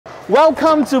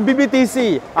Welcome to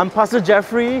BBTC. I'm Pastor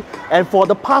Jeffrey, and for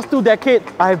the past 2 decades,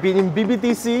 I have been in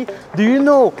BBTC. Do you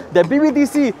know that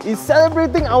BBTC is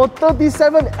celebrating our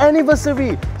 37th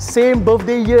anniversary, same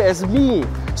birthday year as me?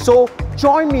 So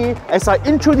join me as I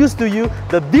introduce to you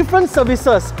the different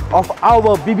services of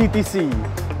our BBTC.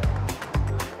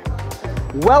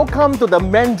 Welcome to the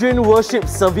Mandarin Worship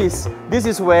Service. This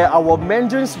is where our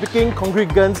Mandarin-speaking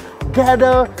congregants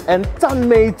gather and 赞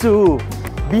美主.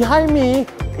 Behind me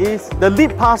is the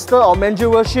lead pastor of Mandarin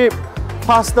Worship,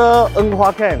 Pastor Ng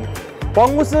Hua Ken.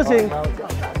 黄牧师，请。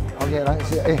OK， 来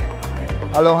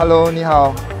，Hello， 你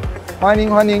好，欢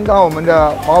迎到我们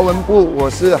的华文部，我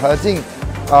是何静。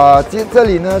这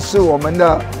里呢是我们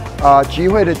的聚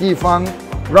会的地方，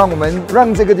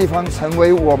让这个地方成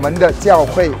为我们的教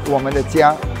会，我们的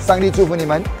家。上帝祝福你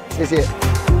们，谢谢。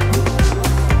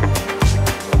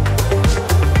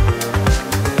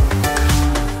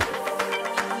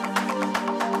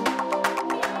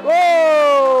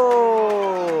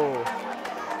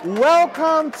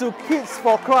Welcome to Kids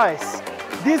for Christ.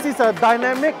 This is a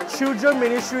dynamic children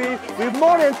ministry with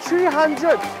more than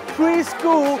 300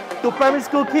 preschool to primary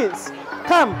school kids.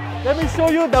 Come, let me show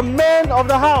you the man of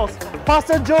the house,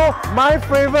 Pastor Joe, my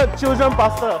favorite children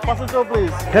pastor. Pastor Joe,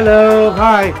 please. Hello,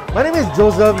 hi. My name is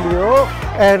Joseph Liu,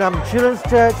 and I'm Children's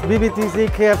Church BBTC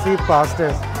KFC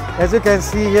pastors. As you can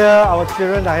see here, our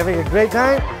children are having a great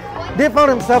time. They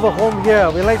found themselves a home here.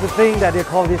 We like to think that they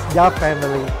call this their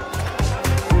family.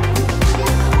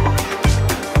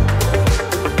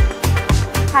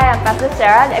 Hi, I'm Pastor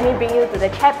Sarah. Let me bring you to the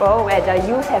chapel where the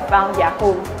youth have found their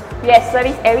home. We have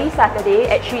service every Saturday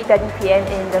at 3:30 p.m.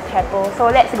 in the chapel. So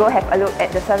let's go have a look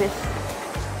at the service.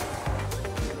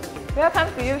 Welcome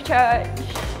to youth church.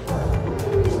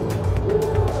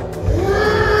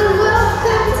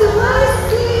 Welcome to my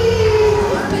sleep.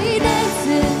 We dance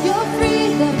in your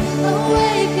freedom,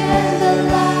 awaken the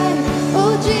light.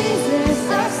 Oh Jesus,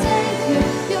 our Savior,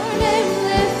 your name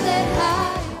lifted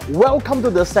high. Welcome to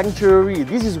the sanctuary.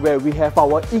 This is where we have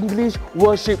our English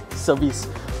worship service.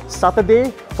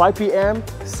 Saturday, 5 p.m,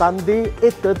 Sunday,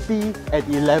 8:30 and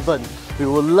 11. We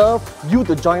would love you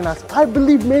to join us. I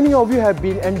believe many of you have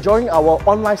been enjoying our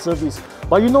online service.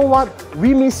 But you know what?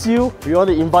 We miss you. We want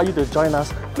to invite you to join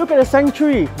us. Look at the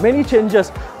sanctuary. Many changes.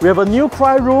 We have a new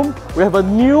cry room. We have a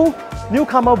new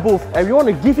newcomer booth. And we want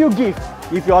to give you a gift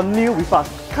if you are new with us.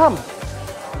 Come.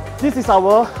 This is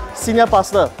our senior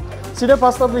pastor. Senior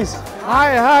pastor, please.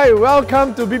 Hi,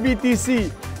 welcome to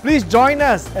BBTC. Please join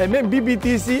us and make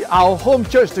BBTC our home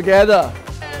church together.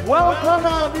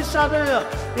 Welcome each other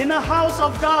in the house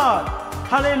of God.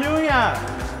 Hallelujah.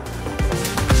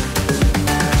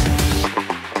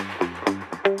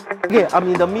 Okay, I'm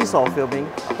in the midst of filming.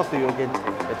 I'll talk to you again.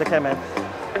 Take care, man.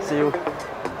 See you.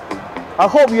 I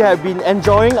hope you have been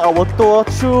enjoying our tour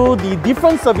through the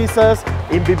different services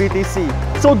in BBTC.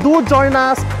 So do join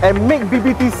us and make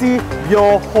BBTC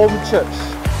your home church.